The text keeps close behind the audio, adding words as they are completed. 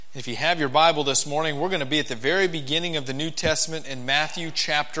If you have your Bible this morning, we're going to be at the very beginning of the New Testament in Matthew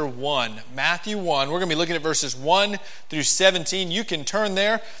chapter 1. Matthew 1, we're going to be looking at verses 1 through 17. You can turn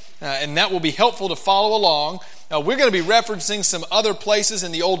there, and that will be helpful to follow along. We're going to be referencing some other places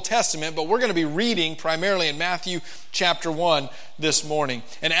in the Old Testament, but we're going to be reading primarily in Matthew chapter 1 this morning.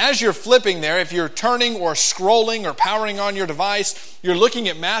 And as you're flipping there, if you're turning or scrolling or powering on your device, you're looking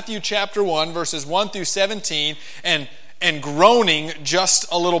at Matthew chapter 1, verses 1 through 17, and groaning just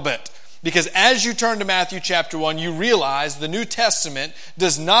a little bit. Because as you turn to Matthew chapter 1, you realize the New Testament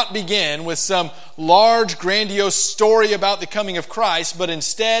does not begin with some large, grandiose story about the coming of Christ, but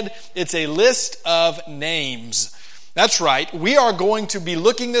instead it's a list of names. That's right. We are going to be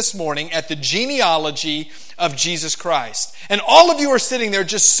looking this morning at the genealogy of Jesus Christ. And all of you are sitting there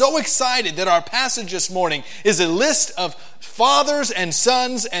just so excited that our passage this morning is a list of fathers and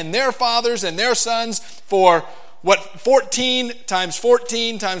sons and their fathers and their sons for 14 times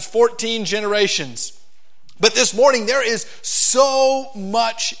 14 times 14 generations. But this morning there is so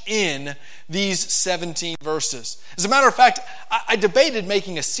much in these 17 verses. As a matter of fact, I debated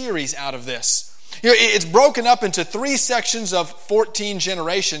making a series out of this. It's broken up into 3 sections of 14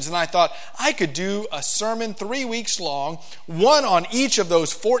 generations, and I thought I could do a sermon 3 weeks long, one on each of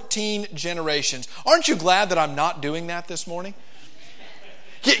those 14 generations. Aren't you glad that I'm not doing that this morning?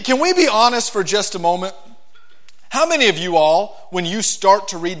 Can we be honest for just a moment? How many of you all, when you start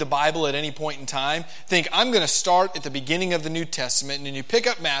to read the Bible at any point in time, think, I'm going to start at the beginning of the New Testament, and then you pick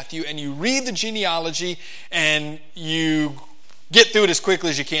up Matthew and you read the genealogy and you get through it as quickly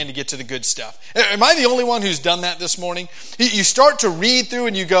as you can to get to the good stuff? Am I the only one who's done that this morning? You start to read through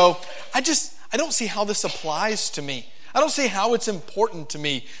and you go, I don't see how this applies to me. I don't see how it's important to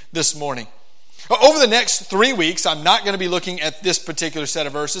me this morning. Over the next 3 weeks, I'm not going to be looking at this particular set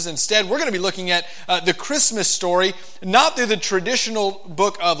of verses. Instead, we're going to be looking at the Christmas story, not through the traditional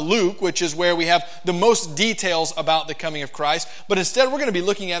book of Luke, which is where we have the most details about the coming of Christ, but instead we're going to be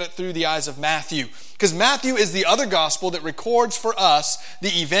looking at it through the eyes of Matthew. Because Matthew is the other gospel that records for us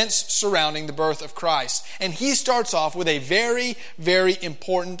the events surrounding the birth of Christ. And he starts off with a very, very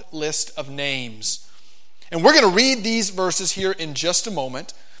important list of names. And we're going to read these verses here in just a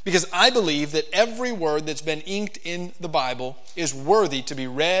moment, because I believe that every word that's been inked in the Bible is worthy to be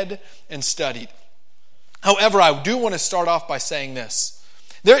read and studied. However, I do want to start off by saying this.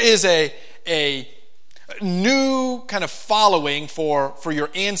 There is a new kind of following for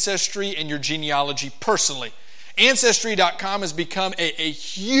your ancestry and your genealogy personally. Ancestry.com has become a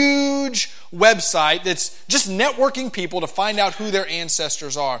huge website that's just networking people to find out who their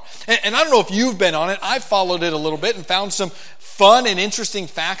ancestors are. And I don't know if you've been on it. I've followed it a little bit and found some fun and interesting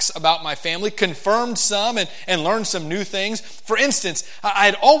facts about my family, confirmed some and learned some new things. For instance, I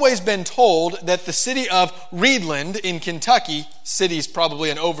had always been told that the city of Reedland in Kentucky, city is probably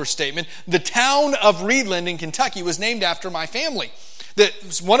an overstatement, the town of Reedland in Kentucky was named after my family.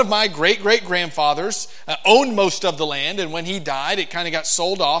 That one of my great-great-grandfathers owned most of the land, and when he died, it kind of got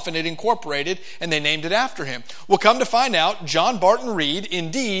sold off and it incorporated, and they named it after him. Well, come to find out, John Barton Reed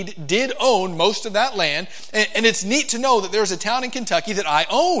indeed did own most of that land, and it's neat to know that there's a town in Kentucky that I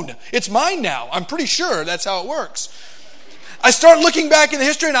own. It's mine now. I'm pretty sure that's how it works. I start looking back in the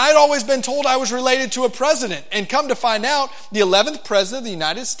history, and I had always been told I was related to a president. And come to find out, the 11th president of the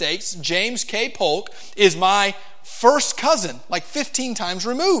United States, James K. Polk, is my first cousin, like 15 times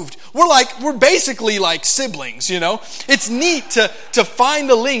removed. We're basically like siblings, you know. It's neat to find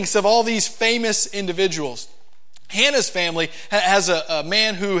the links of all these famous individuals. Hannah's family has a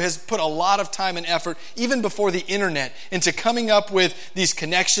man who has put a lot of time and effort, even before the internet, into coming up with these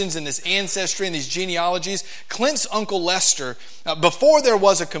connections and this ancestry and these genealogies. Clint's Uncle Lester, before there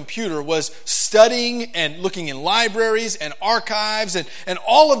was a computer, was studying and looking in libraries and archives and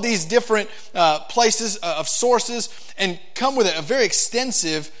all of these different places of sources, and come with a very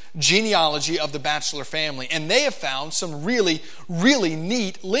extensive genealogy of the Batchelor family. And they have found some really, really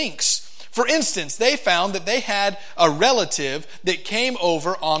neat links. For instance, they found that they had a relative that came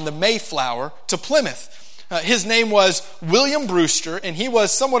over on the Mayflower to Plymouth. His name was William Brewster, and he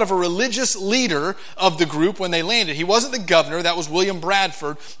was somewhat of a religious leader of the group when they landed. He wasn't the governor, that was William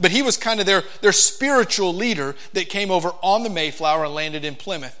Bradford, but he was kind of their spiritual leader that came over on the Mayflower and landed in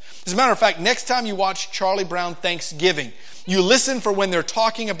Plymouth. As a matter of fact, next time you watch Charlie Brown Thanksgiving, you listen for when they're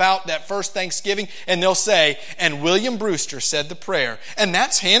talking about that first Thanksgiving, and they'll say, and William Brewster said the prayer. And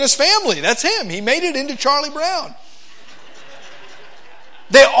that's Hannah's family. That's him. He made it into Charlie Brown.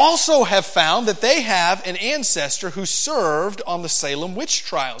 They also have found that they have an ancestor who served on the Salem witch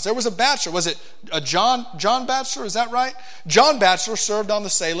trials. There was a Batchelor. Was it John Batchelor? Is that right? John Batchelor served on the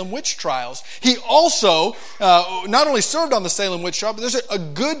Salem witch trials. He also not only served on the Salem witch trial, but there's a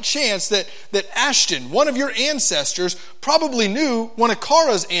good chance that Ashton, one of your ancestors, probably knew one of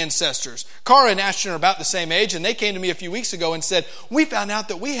Kara's ancestors. Kara and Ashton are about the same age, and they came to me a few weeks ago and said, we found out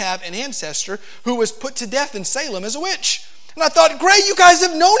that we have an ancestor who was put to death in Salem as a witch. And I thought, great, you guys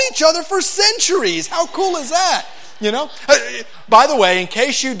have known each other for centuries. How cool is that? You know? By the way, in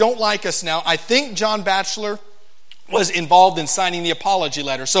case you don't like us now, I think John Batchelor was involved in signing the apology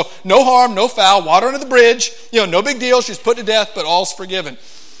letter. So no harm, no foul, water under the bridge. No big deal. She's put to death, but all's forgiven.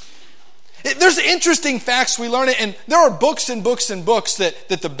 There's interesting facts we learn, and there are books and books and books that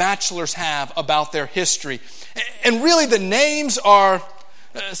the Batchelors have about their history. And really the names are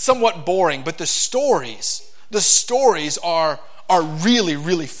somewhat boring, but the stories are really,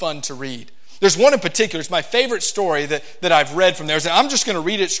 really fun to read. There's one in particular. It's my favorite story that I've read from there. I'm just going to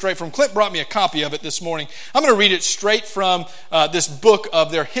read it straight from, Clint brought me a copy of it this morning. I'm going to read it straight from this book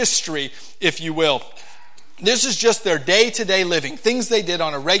of their history, if you will. This is just their day-to-day living, things they did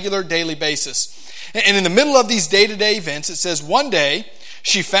on a regular daily basis. And in the middle of these day-to-day events, it says, one day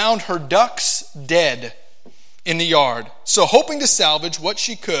she found her ducks dead in the yard. So hoping to salvage what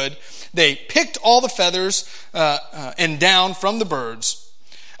she could, they picked all the feathers and down from the birds.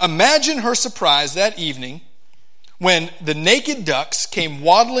 Imagine her surprise that evening when the naked ducks came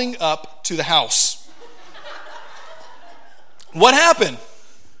waddling up to the house. What happened?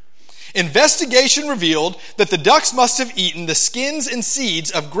 Investigation revealed that the ducks must have eaten the skins and seeds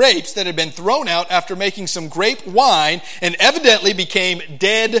of grapes that had been thrown out after making some grape wine and evidently became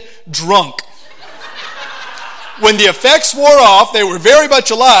dead drunk. When the effects wore off, they were very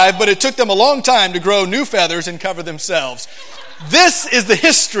much alive, but it took them a long time to grow new feathers and cover themselves. This is the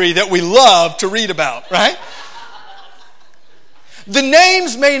history that we love to read about, right? The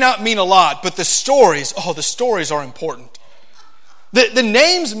names may not mean a lot, but the stories are important. The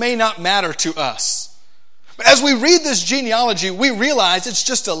names may not matter to us. But as we read this genealogy, we realize it's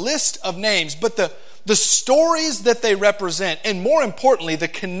just a list of names, but the stories that they represent, and more importantly, the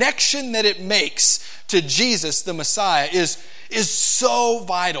connection that it makes to Jesus, the Messiah, is so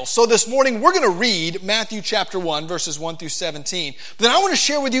vital. So this morning, we're going to read Matthew chapter 1, verses 1 through 17. But then I want to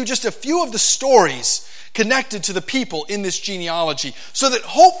share with you just a few of the stories connected to the people in this genealogy, so that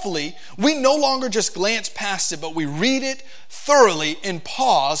hopefully we no longer just glance past it, but we read it thoroughly and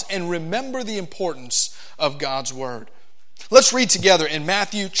pause and remember the importance of God's Word. Let's read together in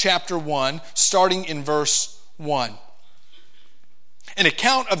Matthew chapter 1, starting in verse 1. An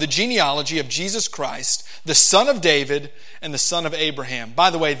account of the genealogy of Jesus Christ, the son of David and the son of Abraham. By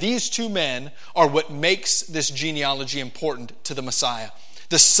the way, these two men are what makes this genealogy important to the Messiah.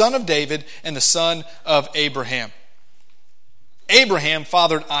 The son of David and the son of Abraham. Abraham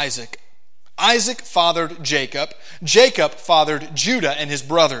fathered Isaac. Isaac fathered Jacob. Jacob fathered Judah and his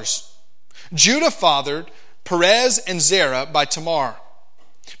brothers. Judah fathered Perez and Zerah by Tamar.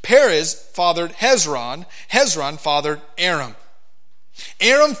 Perez fathered Hezron. Hezron fathered Aram.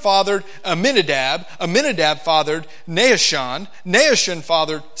 Aram fathered Aminadab. Aminadab fathered Nahashon. Nahashon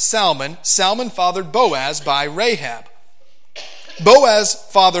fathered Salmon. Salmon fathered Boaz by Rahab. Boaz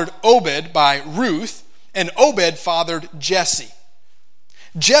fathered Obed by Ruth. And Obed fathered Jesse.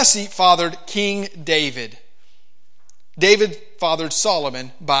 Jesse fathered King David. David fathered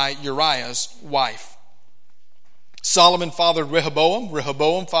Solomon by Uriah's wife. Solomon fathered Rehoboam.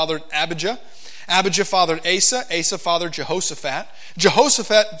 Rehoboam fathered Abijah. Abijah fathered Asa. Asa fathered Jehoshaphat.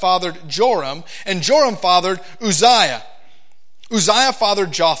 Jehoshaphat fathered Joram. And Joram fathered Uzziah. Uzziah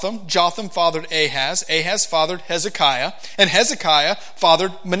fathered Jotham. Jotham fathered Ahaz. Ahaz fathered Hezekiah. And Hezekiah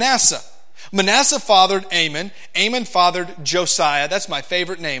fathered Manasseh. Manasseh fathered Amon. Amon fathered Josiah. That's my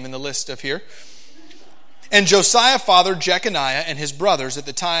favorite name in the list of here. And Josiah fathered Jeconiah and his brothers at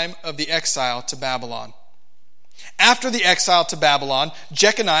the time of the exile to Babylon. After the exile to Babylon,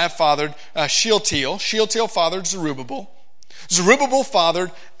 Jeconiah fathered Shealtiel. Shealtiel fathered Zerubbabel. Zerubbabel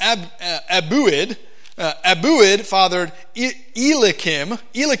fathered Abuid. Abuid fathered Eliakim.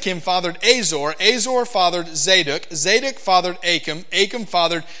 Eliakim fathered Azor. Azor fathered Zadok. Zadok fathered Achim. Achim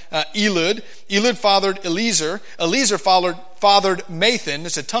fathered Elud. Elud fathered Eliezer. Eliezer fathered Mathan.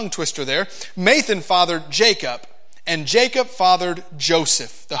 There's a tongue twister there. Mathan fathered Jacob. And Jacob fathered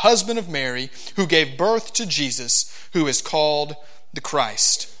Joseph, the husband of Mary, who gave birth to Jesus, who is called the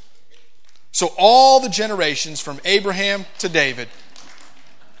Christ. So all the generations from Abraham to David.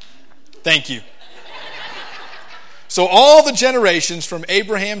 Thank you. So all the generations from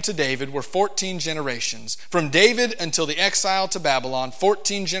Abraham to David were 14 generations. From David until the exile to Babylon,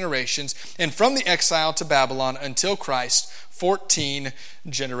 14 generations. And from the exile to Babylon until Christ, 14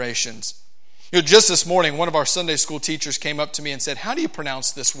 generations. Just this morning, one of our Sunday school teachers came up to me and said, "How do you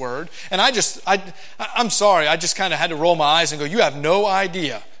pronounce this word?" And I'm sorry, I just kind of had to roll my eyes and go, "You have no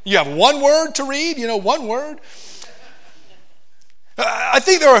idea. You have one word to read? One word?" I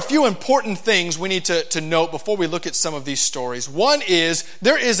think there are a few important things we need to note before we look at some of these stories. One is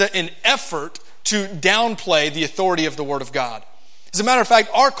there is an effort to downplay the authority of the Word of God. As a matter of fact,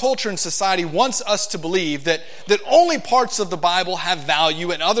 our culture and society wants us to believe that only parts of the Bible have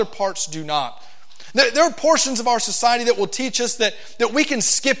value and other parts do not. There are portions of our society that will teach us that we can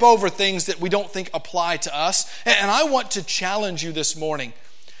skip over things that we don't think apply to us. And I want to challenge you this morning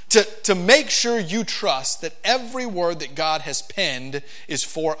to make sure you trust that every word that God has penned is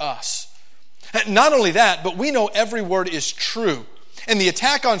for us. Not only that, but we know every word is true. And the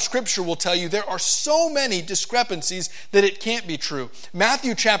attack on Scripture will tell you there are so many discrepancies that it can't be true.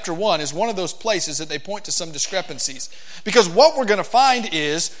 Matthew chapter 1 is one of those places that they point to some discrepancies. Because what we're going to find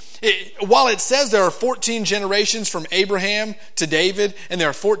is, while it says there are 14 generations from Abraham to David, and there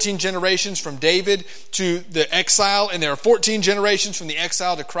are 14 generations from David to the exile, and there are 14 generations from the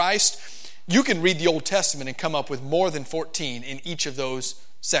exile to Christ, you can read the Old Testament and come up with more than 14 in each of those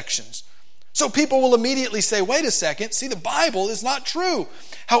sections. So people will immediately say, wait a second, see, the Bible is not true.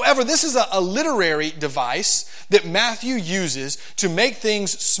 However, this is a literary device that Matthew uses to make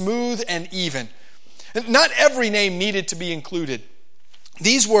things smooth and even. Not every name needed to be included.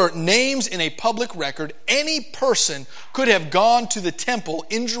 These were names in a public record. Any person could have gone to the temple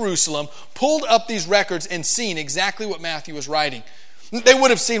in Jerusalem, pulled up these records, and seen exactly what Matthew was writing. They would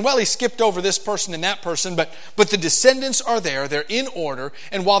have seen, well, he skipped over this person and that person, but the descendants are there, they're in order,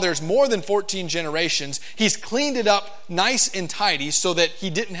 and while there's more than 14 generations, he's cleaned it up nice and tidy so that he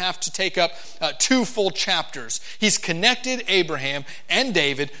didn't have to take up 2 full chapters. He's connected Abraham and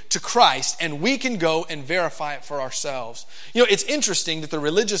David to Christ, and we can go and verify it for ourselves. It's interesting that the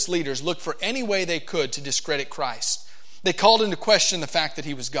religious leaders looked for any way they could to discredit Christ. They called into question the fact that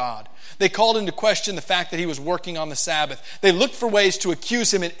he was God. They called into question the fact that he was working on the Sabbath. They looked for ways to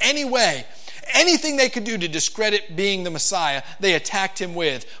accuse him in any way. Anything they could do to discredit being the Messiah, they attacked him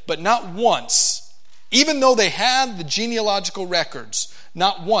with. But not once, even though they had the genealogical records,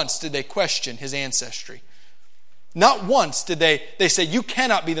 not once did they question his ancestry. Not once did they say, you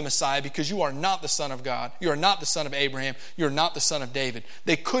cannot be the Messiah because you are not the Son of God. You are not the son of Abraham. You are not the son of David.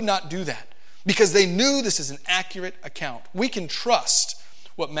 They could not do that because they knew this is an accurate account. We can trust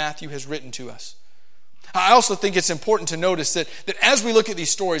what Matthew has written to us. I also think it's important to notice that as we look at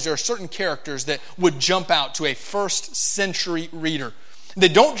these stories, there are certain characters that would jump out to a first century reader. They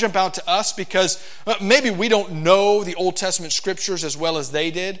don't jump out to us because maybe we don't know the Old Testament scriptures as well as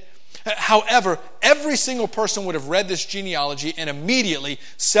they did. However, every single person would have read this genealogy and immediately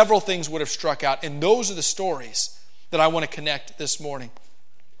several things would have struck out. And those are the stories that I want to connect this morning.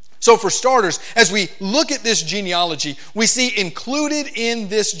 So for starters, as we look at this genealogy, we see included in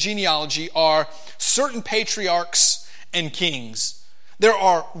this genealogy are certain patriarchs and kings. There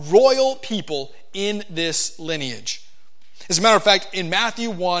are royal people in this lineage. As a matter of fact, in Matthew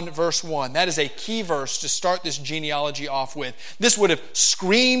 1, verse 1, that is a key verse to start this genealogy off with. This would have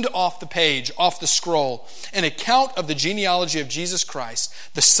screamed off the page, off the scroll, an account of the genealogy of Jesus Christ,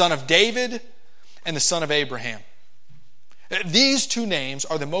 the son of David and the son of Abraham. These two names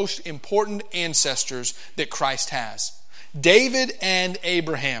are the most important ancestors that Christ has. David and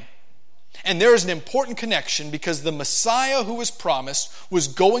Abraham. And there is an important connection because the Messiah who was promised was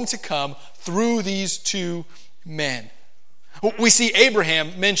going to come through these two men. We see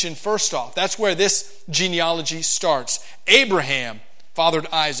Abraham mentioned first off. That's where this genealogy starts. Abraham fathered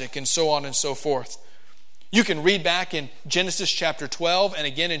Isaac, and so on and so forth. You can read back in Genesis chapter 12 and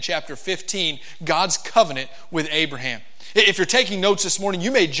again in chapter 15, God's covenant with Abraham. If you're taking notes this morning,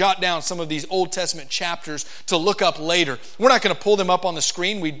 you may jot down some of these Old Testament chapters to look up later. We're not going to pull them up on the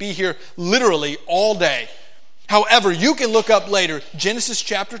screen. We'd be here literally all day. However, you can look up later Genesis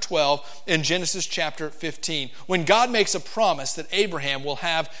chapter 12 and Genesis chapter 15 when God makes a promise that Abraham will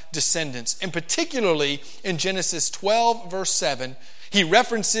have descendants. And particularly in Genesis 12 verse 7, he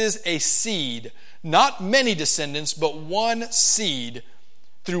references a seed, not many descendants, but one seed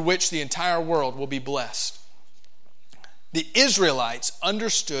through which the entire world will be blessed. The Israelites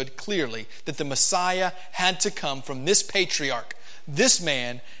understood clearly that the Messiah had to come from this patriarch, this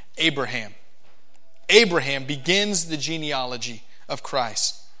man, Abraham. Abraham begins the genealogy of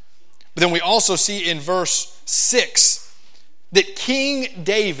Christ. But then we also see in verse 6 that King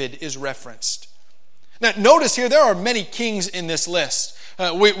David is referenced. Now, notice here, there are many kings in this list.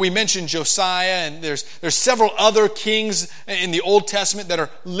 We mentioned Josiah, and there's several other kings in the Old Testament that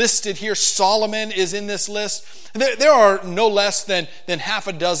are listed here. Solomon is in this list. There are no less than half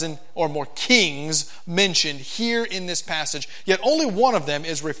a dozen or more kings mentioned here in this passage, yet only one of them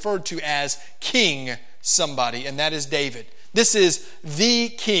is referred to as King somebody, and that is David. This is the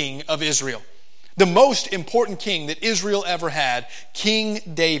king of Israel, the most important king that Israel ever had, King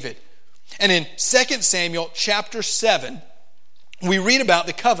David. And in 2 Samuel chapter 7, we read about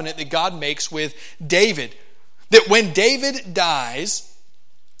the covenant that God makes with David. That when David dies,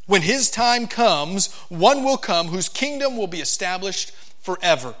 when his time comes, one will come whose kingdom will be established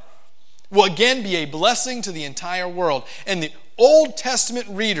forever. Will again be a blessing to the entire world. And the Old Testament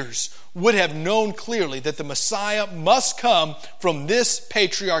readers would have known clearly that the Messiah must come from this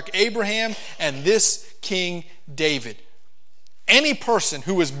patriarch Abraham and this King David. Any person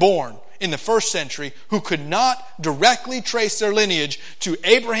who was born in the first century who could not directly trace their lineage to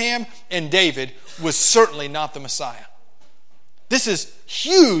Abraham and David was certainly not the Messiah. This is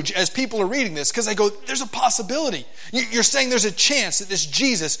huge as people are reading this because they go, there's a possibility. You're saying there's a chance that this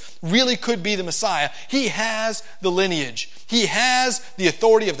Jesus really could be the Messiah. He has the lineage. He has the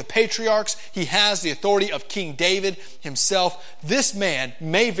authority of the patriarchs. He has the authority of King David himself. This man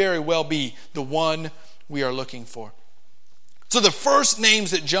may very well be the one we are looking for. So the first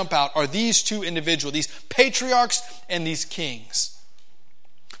names that jump out are these two individuals, these patriarchs and these kings.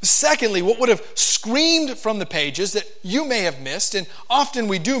 Secondly, what would have screamed from the pages that you may have missed, and often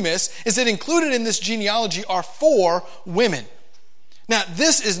we do miss, is that included in this genealogy are 4 women. Now,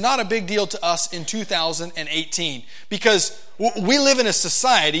 this is not a big deal to us in 2018 because we live in a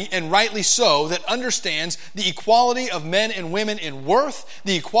society, and rightly so, that understands the equality of men and women in worth,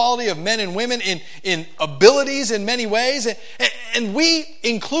 the equality of men and women in abilities in many ways. And we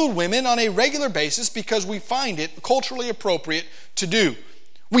include women on a regular basis because we find it culturally appropriate to do.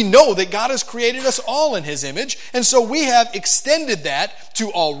 We know that God has created us all in His image, and so we have extended that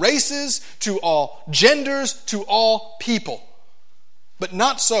to all races, to all genders, to all people. But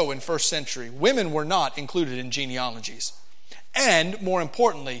not so in first century. Women were not included in genealogies. And, more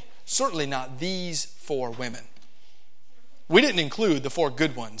importantly, certainly not these 4 women. We didn't include the 4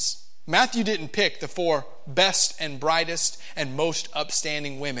 good ones. Matthew didn't pick the 4 best and brightest and most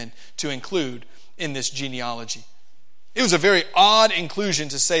upstanding women to include in this genealogy. It was a very odd inclusion,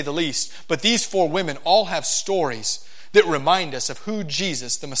 to say the least. But these 4 women all have stories that remind us of who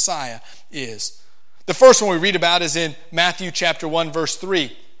Jesus, the Messiah, is. The first one we read about is in Matthew chapter 1, verse 3.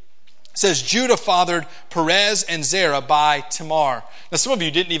 It says, Judah fathered Perez and Zerah by Tamar. Now, some of you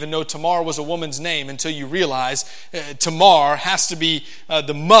didn't even know Tamar was a woman's name until you realize Tamar has to be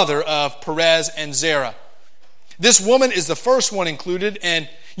the mother of Perez and Zerah. This woman is the first one included, and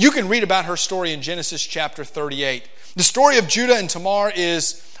you can read about her story in Genesis chapter 38. The story of Judah and Tamar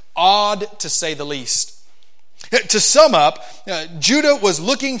is odd, to say the least. To sum up, Judah was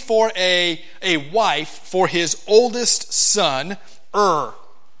looking for a wife for his oldest son,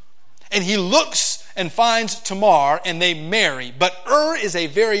 And he looks and finds Tamar, and they marry. But is a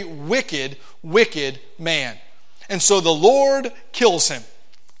very wicked, wicked man. And so the Lord kills him,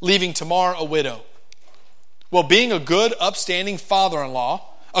 leaving Tamar a widow. Well, being a good, upstanding father-in-law,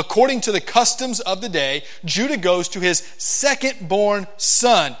 according to the customs of the day, Judah goes to his second-born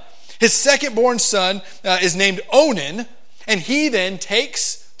son. His second-born son is named Onan, and he then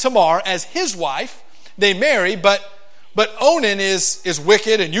takes Tamar as his wife. They marry, but Onan is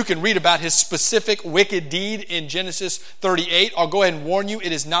wicked, and you can read about his specific wicked deed in Genesis 38. I'll go ahead and warn you,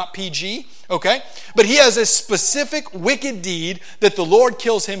 it is not PG, okay? But he has a specific wicked deed that the Lord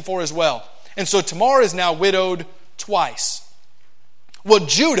kills him for as well. And so Tamar is now widowed twice. Well,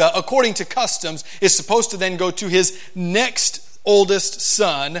 Judah, according to customs, is supposed to then go to his next oldest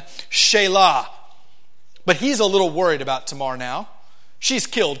son, Shelah. But he's a little worried about Tamar now. She's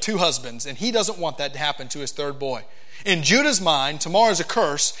killed 2 husbands, and he doesn't want that to happen to his 3rd boy. In Judah's mind, Tamar is a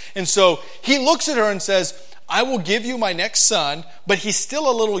curse, and so he looks at her and says, I will give you my next son, but he's still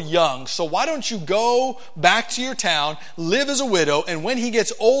a little young, so why don't you go back to your town, live as a widow, and when he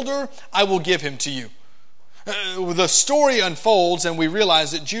gets older, I will give him to you. The story unfolds, and we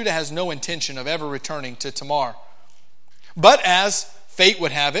realize that Judah has no intention of ever returning to Tamar. But as fate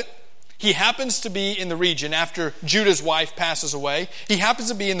would have it, he happens to be in the region after Judah's wife passes away. He happens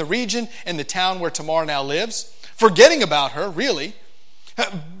to be in the region and the town where Tamar now lives, forgetting about her, really.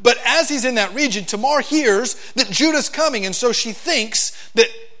 But as he's in that region, Tamar hears that Judah's coming, and so she thinks that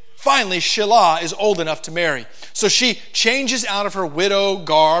finally Shelah is old enough to marry. So she changes out of her widow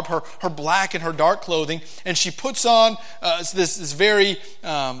garb, her black and her dark clothing, and she puts on this very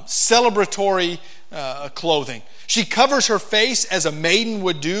celebratory clothing. She covers her face as a maiden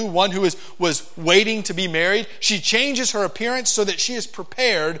would do, one who was waiting to be married. She changes her appearance so that she is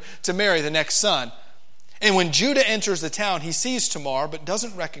prepared to marry the next son. And when Judah enters the town, he sees Tamar but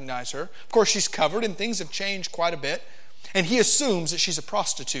doesn't recognize her. Of course, she's covered and things have changed quite a bit. And he assumes that she's a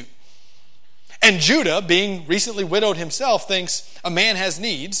prostitute. And Judah, being recently widowed himself, thinks a man has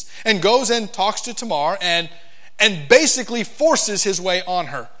needs and goes and talks to Tamar and basically forces his way on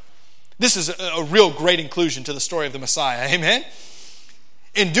her. This is a real great inclusion to the story of the Messiah. Amen?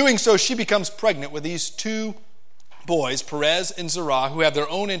 In doing so, she becomes pregnant with these two boys, Perez and Zerah, who have their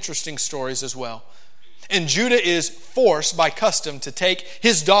own interesting stories as well. And Judah is forced by custom to take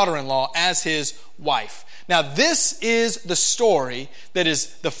his daughter-in-law as his wife. Now, this is the story that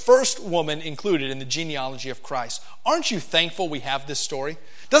is the first woman included in the genealogy of Christ. Aren't you thankful we have this story?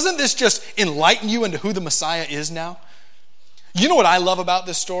 Doesn't this just enlighten you into who the Messiah is now? You know what I love about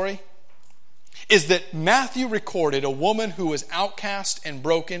this story? Is that Matthew recorded a woman who was outcast and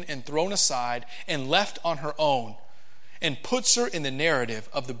broken and thrown aside and left on her own and puts her in the narrative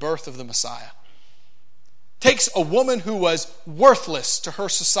of the birth of the Messiah. Takes a woman who was worthless to her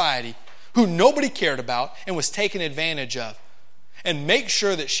society, who nobody cared about and was taken advantage of, and makes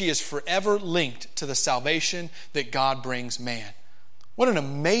sure that she is forever linked to the salvation that God brings man. What an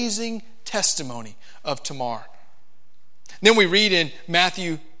amazing testimony of Tamar. Then we read in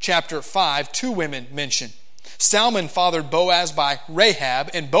Matthew chapter 5, two women mentioned. Salmon fathered Boaz by Rahab,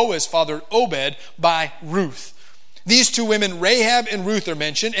 and Boaz fathered Obed by Ruth. These two women, Rahab and Ruth, are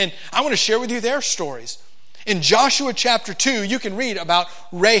mentioned, and I want to share with you their stories. In Joshua chapter 2, you can read about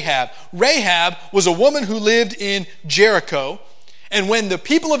Rahab. Rahab was a woman who lived in Jericho, and when the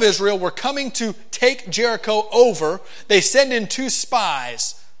people of Israel were coming to take Jericho over, they send in two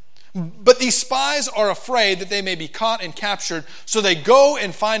spies. But these spies are afraid that they may be caught and captured, so they go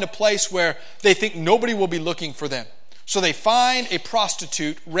and find a place where they think nobody will be looking for them. So they find a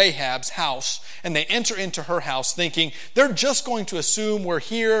prostitute, Rahab's house, and they enter into her house thinking they're just going to assume we're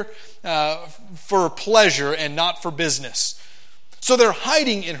here for pleasure and not for business. So they're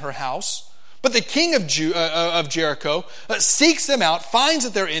hiding in her house. But the king of Jericho seeks them out, finds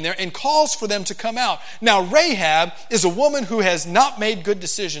that they're in there, and calls for them to come out. Now, Rahab is a woman who has not made good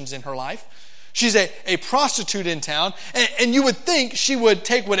decisions in her life. She's a prostitute in town, and you would think she would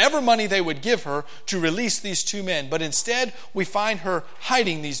take whatever money they would give her to release these two men. But instead, we find her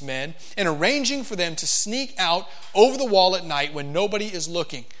hiding these men and arranging for them to sneak out over the wall at night when nobody is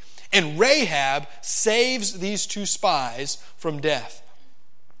looking. And Rahab saves these two spies from death.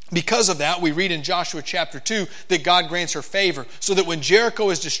 Because of that, we read in Joshua chapter 2 that God grants her favor, so that when Jericho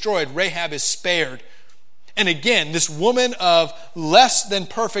is destroyed, Rahab is spared. And again, this woman of less than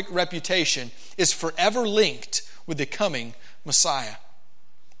perfect reputation is forever linked with the coming Messiah.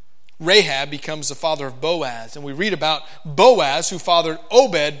 Rahab becomes the father of Boaz, and we read about Boaz who fathered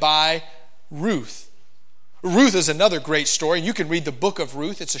Obed by Ruth. Ruth is another great story. You can read the book of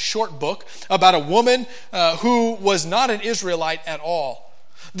Ruth. It's a short book about a woman who was not an Israelite at all.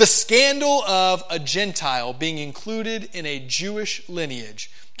 The scandal of a Gentile being included in a Jewish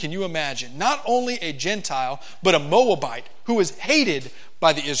lineage. Can you imagine? Not only a Gentile, but a Moabite who was hated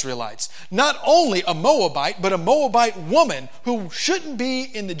by the Israelites. Not only a Moabite, but a Moabite woman who shouldn't be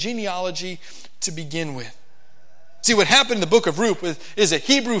in the genealogy to begin with. See, what happened in the book of Ruth is a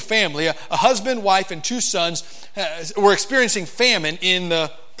Hebrew family, a husband, wife, and two sons were experiencing famine in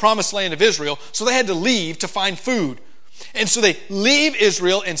the promised land of Israel, so they had to leave to find food. And so they leave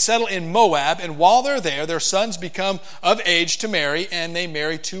Israel and settle in Moab, and while they're there, their sons become of age to marry, and they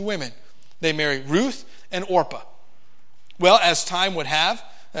marry two women. They marry Ruth and Orpah. Well, as time would have,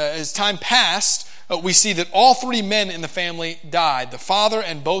 as time passed, we see that all three men in the family died, the father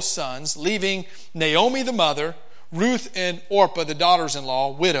and both sons, leaving Naomi the mother, Ruth and Orpah, the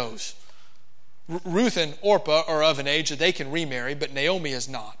daughters-in-law, widows. Ruth and Orpah are of an age that they can remarry, but Naomi is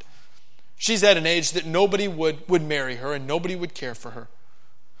not. She's at an age that nobody would marry her and nobody would care for her.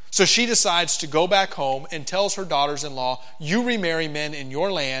 So she decides to go back home and tells her daughters-in-law, you remarry men in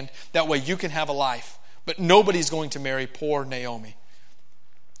your land, that way you can have a life. But nobody's going to marry poor Naomi.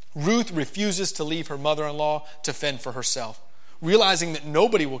 Ruth refuses to leave her mother-in-law to fend for herself. Realizing that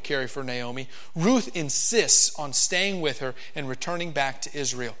nobody will care for Naomi, Ruth insists on staying with her and returning back to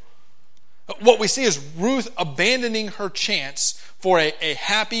Israel. What we see is Ruth abandoning her chance for a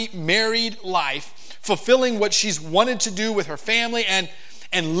happy married life, fulfilling what she's wanted to do with her family, and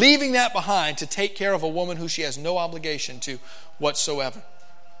leaving that behind to take care of a woman who she has no obligation to whatsoever.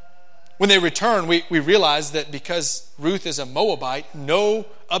 When they return, we realize that because Ruth is a Moabite, no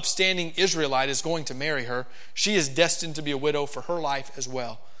upstanding Israelite is going to marry her. She is destined to be a widow for her life as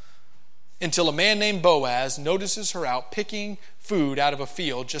well. until a man named Boaz notices her out picking food out of a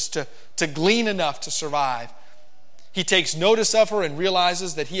field just to glean enough to survive. He takes notice of her and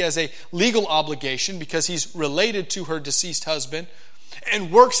realizes that he has a legal obligation because he's related to her deceased husband,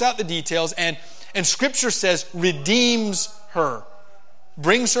 and works out the details and Scripture says redeems her.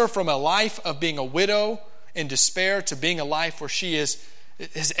 Brings her from a life of being a widow in despair to being a life where she is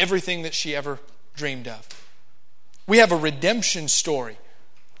everything that she ever dreamed of. We have a redemption story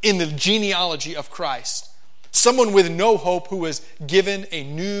in the genealogy of Christ. Someone with no hope who was given a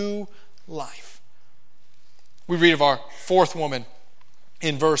new life. We read of our fourth woman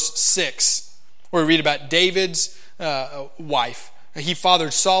in verse 6, where we read about David's wife. He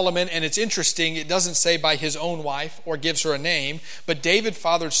fathered Solomon, and it's interesting, it doesn't say by his own wife or gives her a name, but David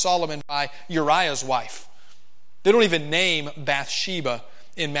fathered Solomon by Uriah's wife. They don't even name Bathsheba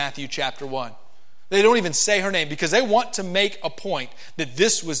in Matthew chapter 1. They don't even say her name because they want to make a point that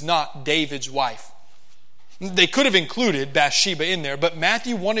this was not David's wife. They could have included Bathsheba in there, but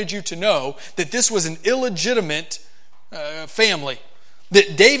Matthew wanted you to know that this was an illegitimate family.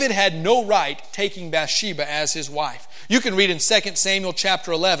 That David had no right taking Bathsheba as his wife. You can read in 2 Samuel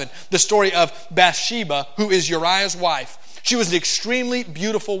chapter 11 the story of Bathsheba, who is Uriah's wife. She was an extremely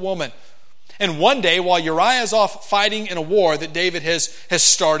beautiful woman. And one day, while Uriah is off fighting in a war that David has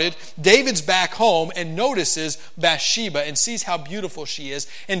started, David's back home and notices Bathsheba and sees how beautiful she is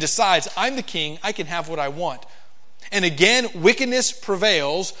and decides, I'm the king, I can have what I want. And again, wickedness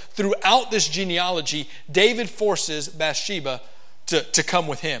prevails throughout this genealogy. David forces Bathsheba to come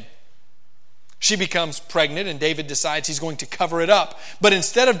with him. She becomes pregnant and David decides he's going to cover it up. But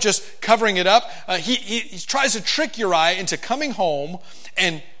instead of just covering it up, he tries to trick Uriah into coming home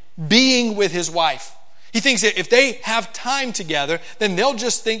and being with his wife. He thinks that if they have time together, then they'll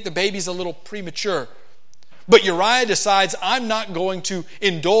just think the baby's a little premature. But Uriah decides, I'm not going to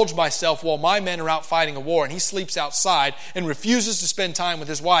indulge myself while my men are out fighting a war. And he sleeps outside and refuses to spend time with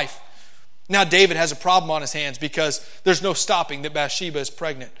his wife. Now David has a problem on his hands because there's no stopping that Bathsheba is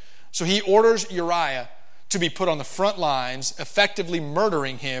pregnant. So he orders Uriah to be put on the front lines, effectively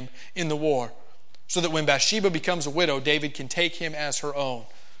murdering him in the war, so that when Bathsheba becomes a widow, David can take him as her own.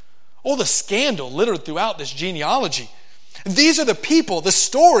 Oh, the scandal littered throughout this genealogy. These are the people, the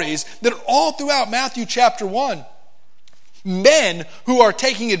stories that are all throughout Matthew chapter 1. Men who are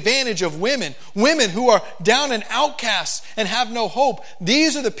taking advantage of women who are down and outcasts and have no hope.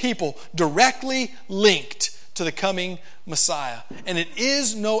 These are the people directly linked to the coming Messiah. And it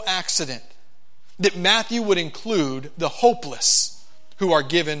is no accident that Matthew would include the hopeless who are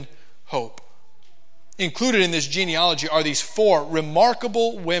given hope. Included in this genealogy are these four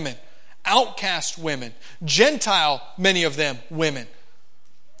remarkable women, outcast women, Gentile, many of them, women.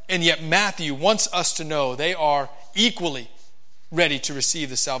 And yet Matthew wants us to know they are equally ready to receive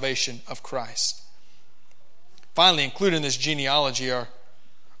the salvation of Christ. Finally, included in this genealogy are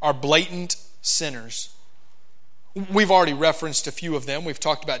blatant sinners. We've already referenced a few of them. We've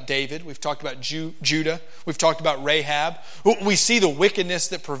talked about David. We've talked about Judah. We've talked about Rahab. We see the wickedness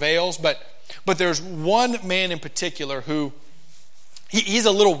that prevails, but there's one man in particular who he's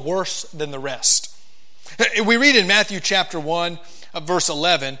a little worse than the rest. We read in Matthew chapter 1, verse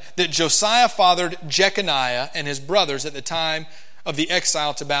 11, that Josiah fathered Jeconiah and his brothers at the time of the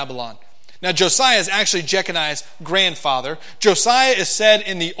exile to Babylon. Now, Josiah is actually Jeconiah's grandfather. Josiah is said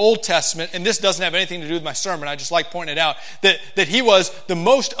in the Old Testament, and this doesn't have anything to do with my sermon, I just like pointing it out, that he was the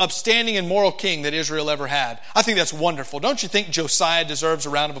most upstanding and moral king that Israel ever had. I think that's wonderful. Don't you think Josiah deserves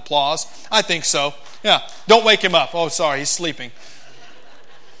a round of applause? I think so. Yeah, don't wake him up. Oh, sorry, he's sleeping.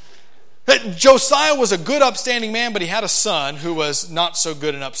 Josiah was a good, upstanding man, but he had a son who was not so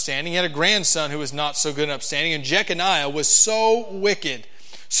good and upstanding. He had a grandson who was not so good and upstanding, and Jeconiah was so wicked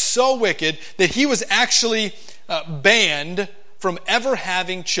that he was actually banned from ever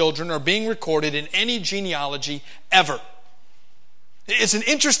having children or being recorded in any genealogy ever. It's an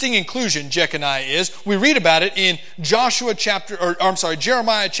interesting inclusion, Jeconiah is. We read about it in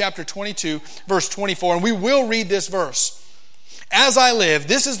Jeremiah chapter 22, verse 24, and we will read this verse. As I live,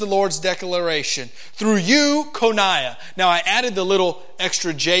 this is the Lord's declaration. Through you, Coniah. Now, I added the little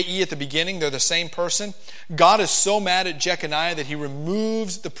extra J-E at the beginning. They're the same person. God is so mad at Jeconiah that he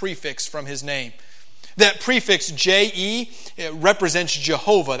removes the prefix from his name. That prefix J-E represents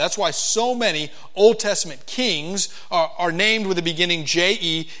Jehovah. That's why so many Old Testament kings are named with the beginning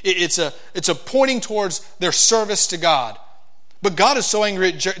J-E. It's a pointing towards their service to God. But God is so angry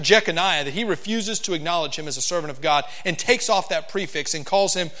at Jeconiah that he refuses to acknowledge him as a servant of God and takes off that prefix and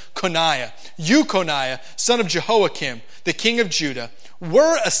calls him Coniah. You, Coniah, son of Jehoiakim, the king of Judah,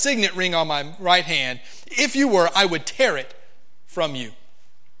 were a signet ring on my right hand. If you were, I would tear it from you.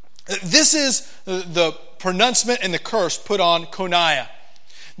 This is the pronouncement and the curse put on Coniah.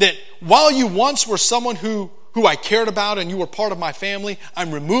 That while you once were someone who I cared about and you were part of my family,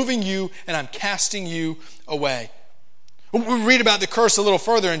 I'm removing you and I'm casting you away. We read about the curse a little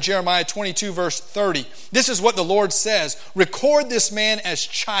further in Jeremiah 22, verse 30. This is what the Lord says: record this man as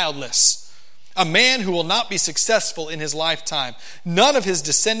childless, a man who will not be successful in his lifetime. None of his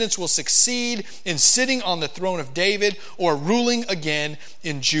descendants will succeed in sitting on the throne of David or ruling again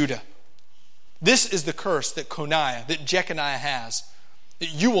in Judah. This is the curse that Jeconiah has.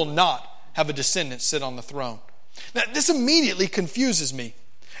 That you will not have a descendant sit on the throne. Now, this immediately confuses me.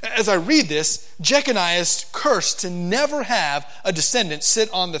 As I read this, Jeconiah is cursed to never have a descendant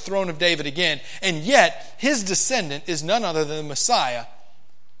sit on the throne of David again, and yet his descendant is none other than the Messiah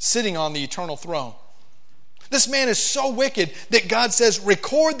sitting on the eternal throne. This man is so wicked that God says,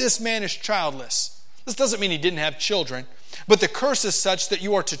 record this man as childless. This doesn't mean he didn't have children, but the curse is such that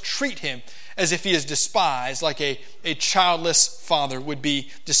you are to treat him as if he is despised, like a childless father would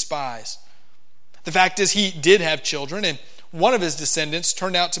be despised. The fact is, he did have children, and one of his descendants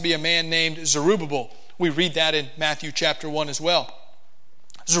turned out to be a man named Zerubbabel. We read that in Matthew chapter 1 as well.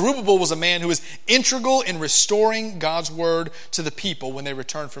 Zerubbabel was a man who was integral in restoring God's word to the people when they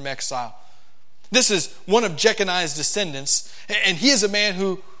returned from exile. This is one of Jeconiah's descendants, and he is a man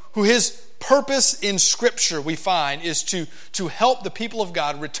who his purpose in Scripture, we find, is to help the people of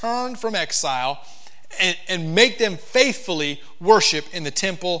God return from exile and make them faithfully worship in the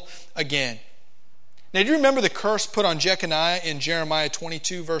temple again. Now, do you remember the curse put on Jeconiah in Jeremiah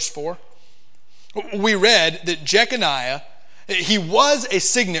 22, verse 4? We read that Jeconiah, he was a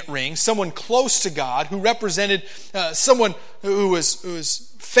signet ring, someone close to God, who represented someone who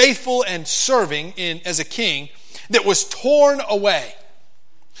was faithful and serving as a king, that was torn away.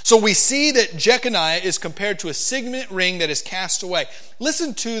 So we see that Jeconiah is compared to a signet ring that is cast away.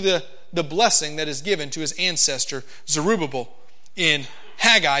 Listen to the blessing that is given to his ancestor Zerubbabel in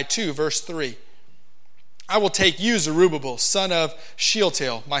Haggai 2, verse 3. I will take you, Zerubbabel, son of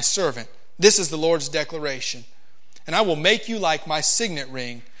Shealtiel, my servant. This is the Lord's declaration. And I will make you like my signet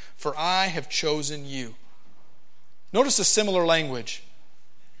ring, for I have chosen you. Notice a similar language.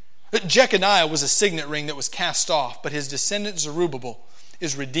 Jeconiah was a signet ring that was cast off, but his descendant Zerubbabel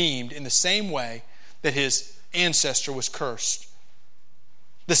is redeemed in the same way that his ancestor was cursed.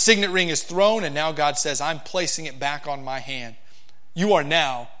 The signet ring is thrown, and now God says, I'm placing it back on my hand. You are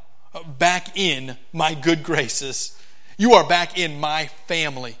now back in my good graces. You are back in my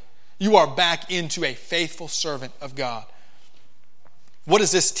family. You are back into a faithful servant of God. What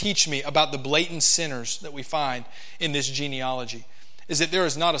does this teach me about the blatant sinners that we find in this genealogy? Is that there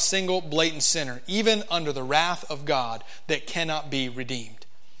is not a single blatant sinner, even under the wrath of God, that cannot be redeemed.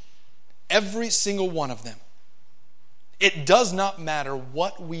 Every single one of them. It does not matter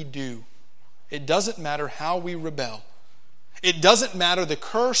what we do. It doesn't matter how we rebel. It doesn't matter the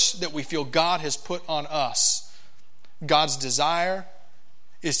curse that we feel God has put on us. God's desire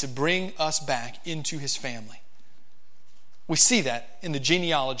is to bring us back into His family. We see that in the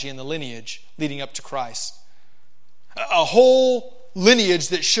genealogy and the lineage leading up to Christ. A whole lineage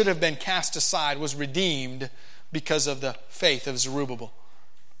that should have been cast aside was redeemed because of the faith of Zerubbabel.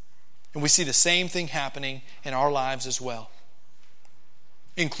 And we see the same thing happening in our lives as well.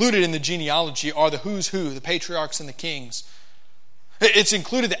 Included in the genealogy are the who's who, the patriarchs and the kings. It's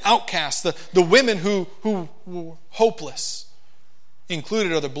included the outcasts, the women who were hopeless.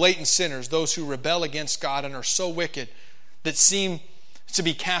 Included are the blatant sinners, those who rebel against God and are so wicked that seem to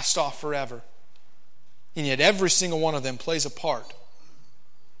be cast off forever. And yet every single one of them plays a part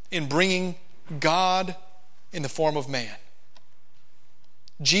in bringing God in the form of man.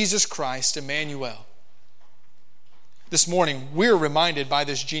 Jesus Christ, Emmanuel. This morning, we're reminded by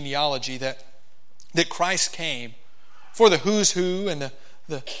this genealogy that Christ came for the who's who and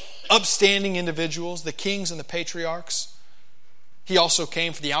the upstanding individuals, the kings and the patriarchs. He also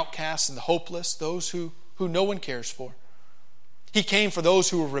came for the outcasts and the hopeless, those who no one cares for. He came for those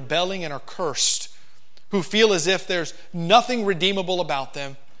who are rebelling and are cursed, who feel as if there's nothing redeemable about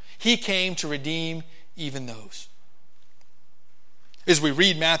them. He came to redeem even those. As we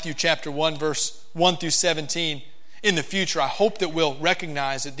read Matthew chapter 1, verse 1 through 17, in the future, I hope that we'll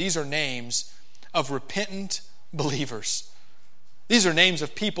recognize that these are names of repentant believers. These are names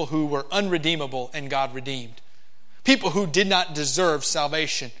of people who were unredeemable and God redeemed. People who did not deserve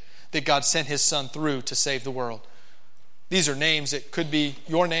salvation that God sent His Son through to save the world. These are names that could be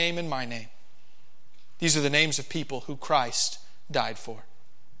your name and my name. These are the names of people who Christ died for.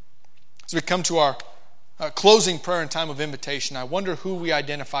 As we come to our closing prayer and time of invitation, I wonder who we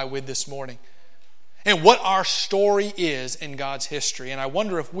identify with this morning. and what our story is in God's history. And I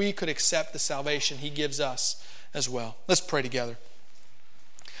wonder if we could accept the salvation He gives us as well. Let's pray together.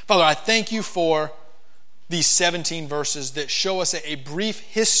 Father, I thank You for these 17 verses that show us a brief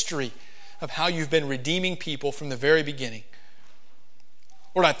history of how You've been redeeming people from the very beginning.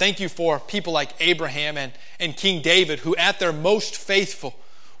 Lord, I thank You for people like Abraham and King David, who at their most faithful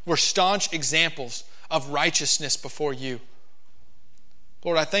were staunch examples of righteousness before You.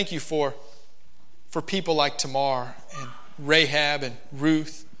 Lord, I thank You for people like Tamar and Rahab and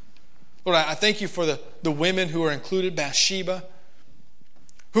Ruth. Lord, I thank You for the women who are included, Bathsheba,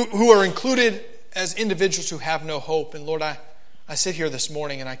 who are included as individuals who have no hope. And Lord, I sit here this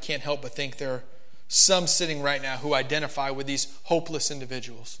morning and I can't help but think there are some sitting right now who identify with these hopeless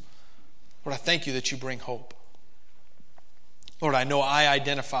individuals. Lord, I thank You that You bring hope. Lord, I know I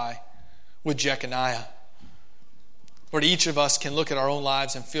identify with Jeconiah. Lord, each of us can look at our own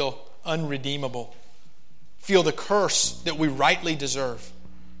lives and feel unredeemable, feel the curse that we rightly deserve.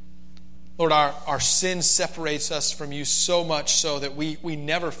 Lord, our sin separates us from You so much so that we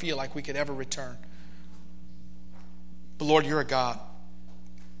never feel like we could ever return. But Lord, You're a God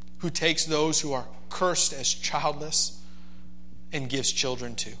who takes those who are cursed as childless and gives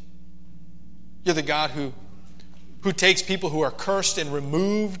children to. You're the God who takes people who are cursed and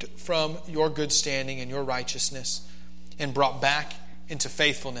removed from Your good standing and Your righteousness and brought back into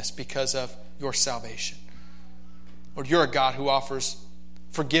faithfulness because of Your salvation. Lord, You're a God who offers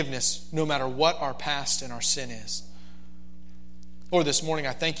forgiveness no matter what our past and our sin is. Lord, this morning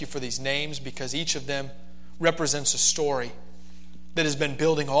I thank You for these names because each of them represents a story that has been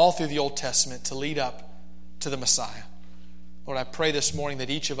building all through the Old Testament to lead up to the Messiah. Lord, I pray this morning that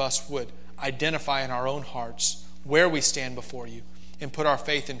each of us would identify in our own hearts where we stand before You and put our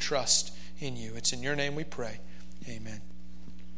faith and trust in You. It's in Your name we pray. Amen.